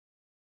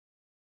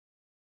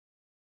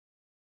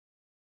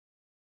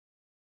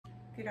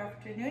Good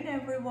afternoon,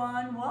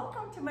 everyone.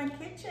 Welcome to my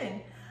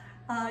kitchen.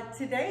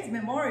 Today is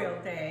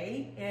Memorial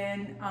Day,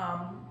 and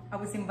I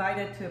was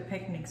invited to a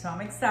picnic, so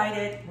I'm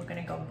excited. We're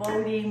gonna go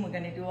boating. We're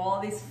gonna do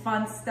all this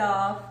fun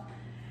stuff.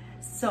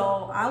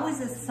 So I was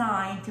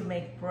assigned to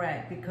make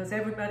bread because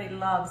everybody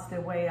loves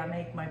the way I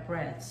make my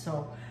bread.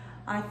 So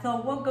I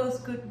thought, what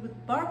goes good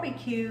with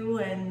barbecue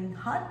and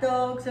hot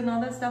dogs and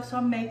all that stuff? So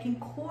I'm making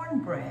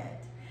cornbread,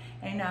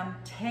 and I'm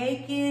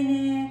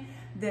taking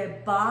the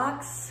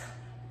box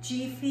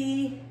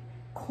Jiffy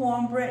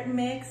Cornbread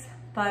mix,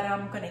 but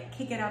I'm gonna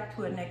kick it up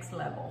to a next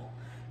level.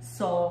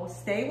 So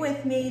stay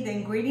with me. The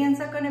ingredients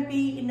are gonna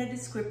be in the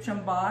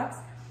description box,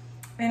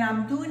 and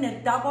I'm doing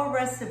a double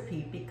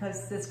recipe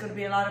because there's gonna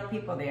be a lot of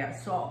people there.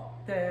 So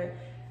the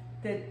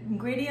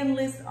ingredient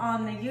list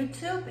on the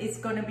YouTube is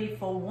gonna be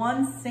for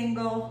one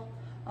single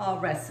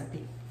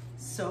recipe.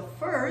 So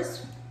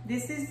first,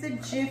 this is the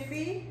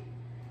Jiffy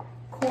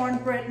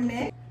Cornbread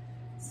mix.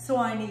 So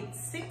I need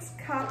 6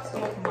 cups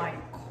of my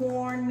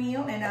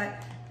cornmeal,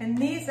 and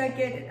these I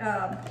get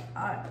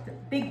the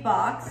big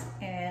box,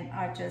 and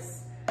I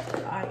just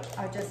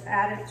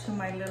add it to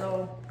my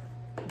little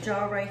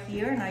jar right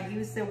here, and I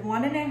use the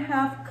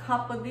 1.5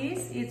 cup of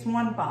these. It's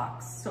 1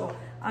 box. So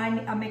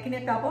I'm making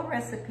a double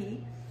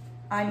recipe.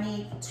 I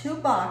need 2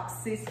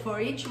 boxes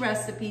for each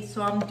recipe,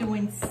 so I'm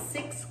doing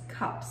 6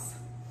 cups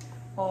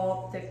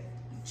of the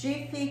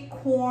Jiffy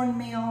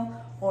cornmeal,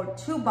 or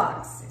 2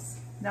 boxes.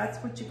 That's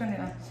what you're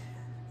gonna,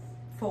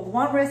 for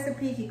one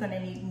recipe, you're gonna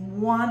need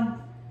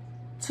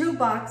 2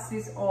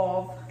 boxes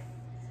of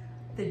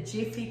the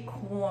Jiffy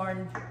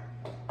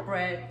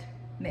cornbread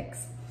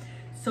mix.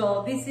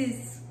 So this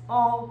is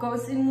all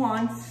goes in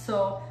once.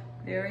 So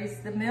there is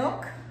the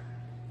milk,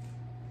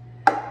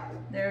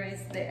 there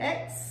is the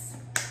eggs.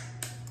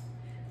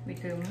 We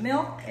do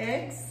milk,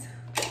 eggs.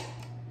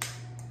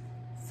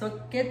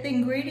 So get the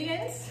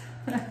ingredients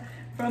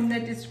from the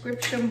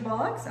description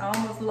box. I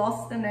almost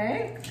lost an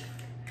egg.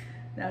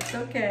 That's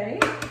okay.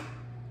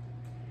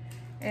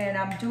 And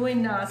I'm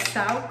doing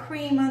sour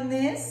cream on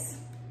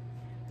this.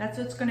 That's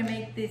what's gonna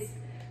make this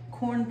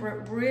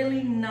cornbread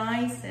really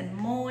nice and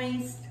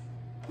moist.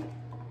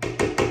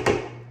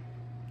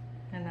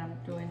 And I'm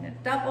doing a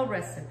double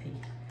recipe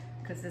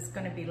because there's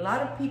gonna be a lot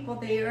of people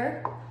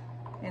there,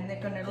 and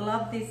they're gonna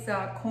love these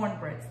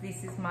cornbreads.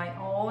 This is my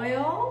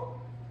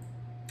oil,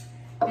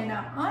 and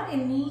I'm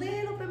adding a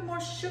little bit more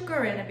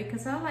sugar in it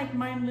because I like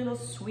mine a little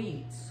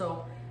sweet.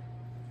 So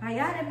I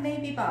added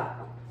maybe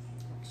about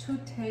 2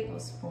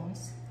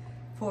 tablespoons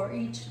for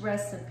each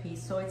recipe.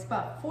 So it's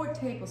about 4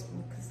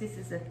 tablespoons because this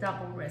is a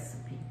double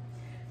recipe.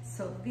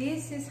 So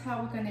this is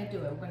how we're gonna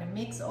do it. We're gonna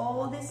mix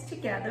all this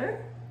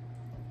together,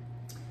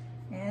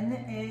 and the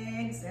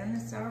eggs and the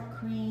sour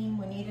cream.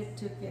 We need it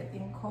to get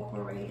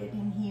incorporated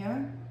in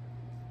here.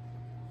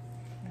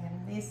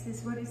 And this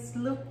is what it's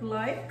looked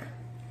like.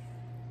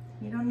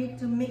 You don't need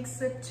to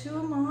mix it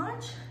too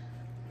much.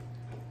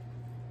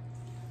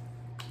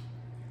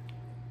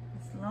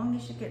 As long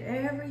as you get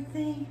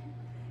everything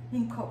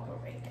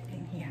incorporated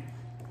in here.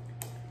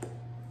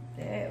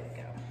 There we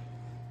go.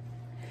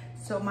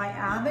 So my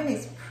oven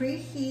is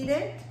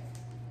preheated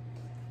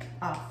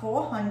at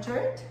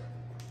 400.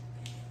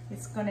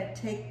 It's gonna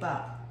take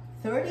about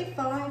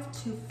 35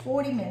 to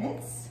 40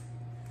 minutes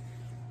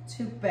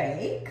to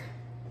bake.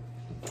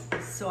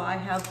 So I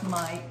have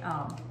my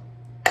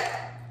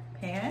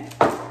pan.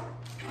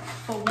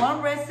 For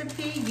one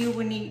recipe, you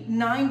will need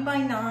 9 by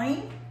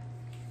 9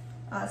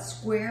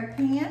 square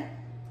pan.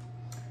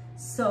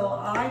 So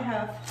I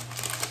have,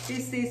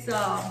 this is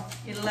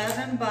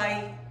 11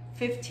 by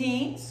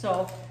 15.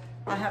 So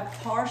I have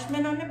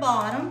parchment on the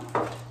bottom,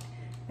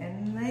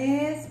 and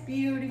this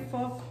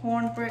beautiful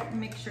cornbread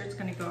mixture is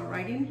gonna go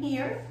right in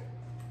here.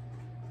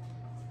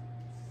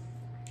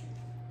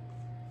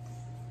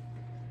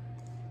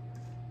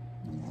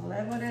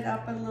 Level it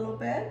up a little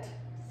bit.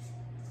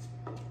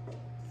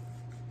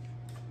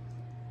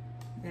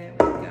 There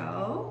we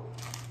go.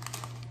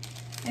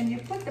 And you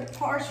put the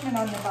parchment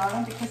on the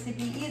bottom because it'd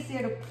be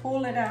easier to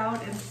pull it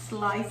out and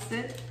slice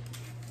it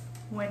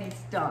when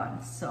it's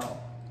done. So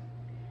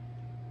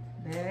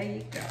there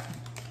you go.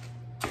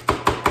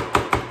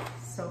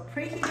 So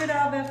preheated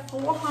oven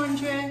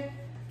 400,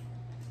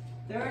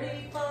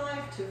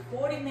 35 to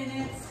 40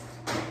 minutes.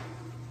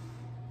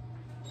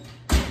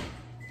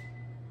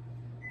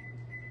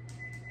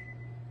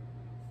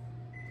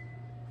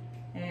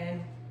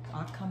 And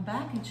I'll come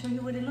back and show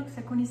you what it looks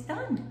like when it's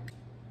done.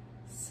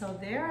 So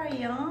there I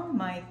am.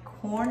 My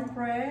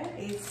cornbread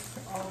is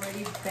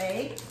already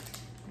baked.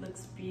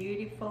 Looks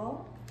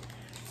beautiful.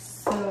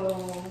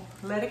 So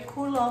let it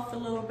cool off a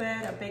little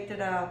bit. I baked it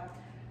at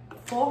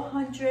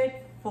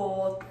 400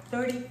 for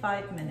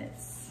 35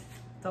 minutes.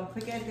 Don't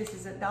forget, this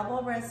is a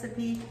double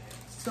recipe,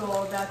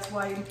 so that's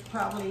why it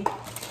probably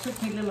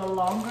took me a little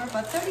longer,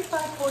 but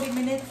 35, 40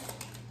 minutes,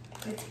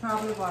 it's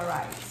probably all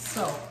right.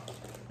 So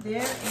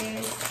there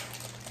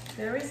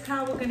is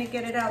how we're gonna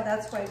get it out.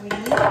 That's why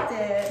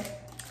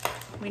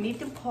we need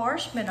the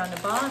parchment on the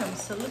bottom.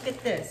 So look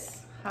at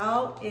this.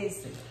 How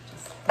is it?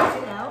 Just take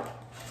it out.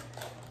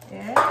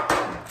 it.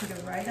 I put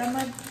it right on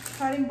my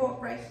cutting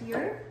board right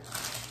here.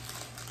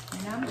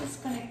 And I'm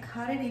just gonna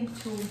cut it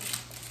into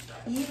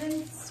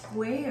even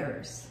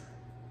squares.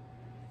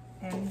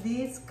 And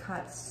these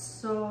cut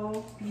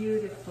so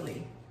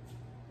beautifully.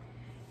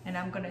 And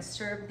I'm gonna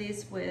serve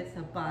this with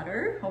a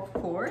butter, of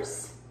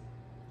course,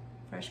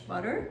 fresh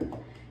butter.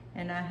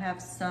 And I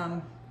have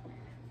some,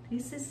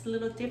 this is a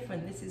little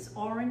different. This is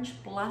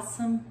orange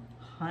blossom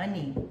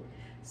honey.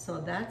 So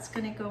that's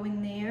gonna go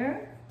in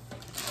there.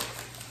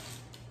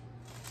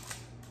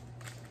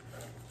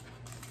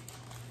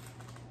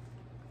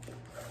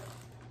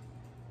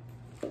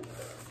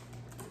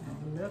 Now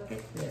look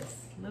at this.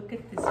 Look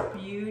at this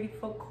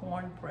beautiful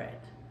cornbread.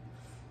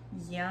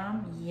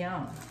 Yum,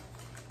 yum.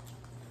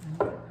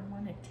 I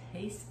want to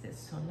taste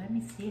this, so let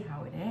me see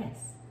how it is.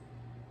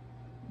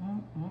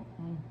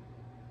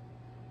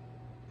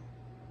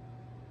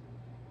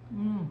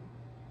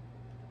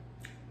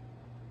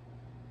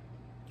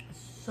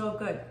 So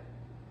good.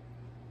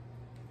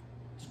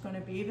 It's going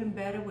to be even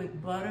better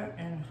with butter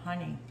and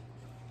honey.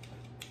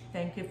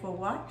 Thank you for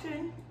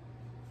watching.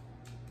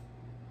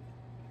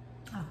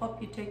 I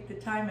hope you take the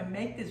time and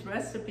make this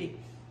recipe.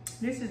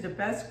 This is the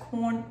best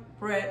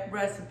cornbread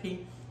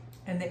recipe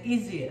and the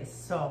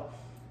easiest. So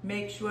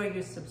make sure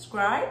you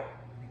subscribe,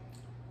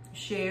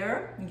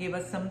 share, and give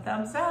us some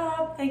thumbs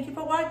up. Thank you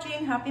for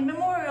watching. Happy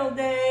Memorial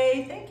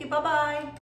Day. Thank you. Bye-bye.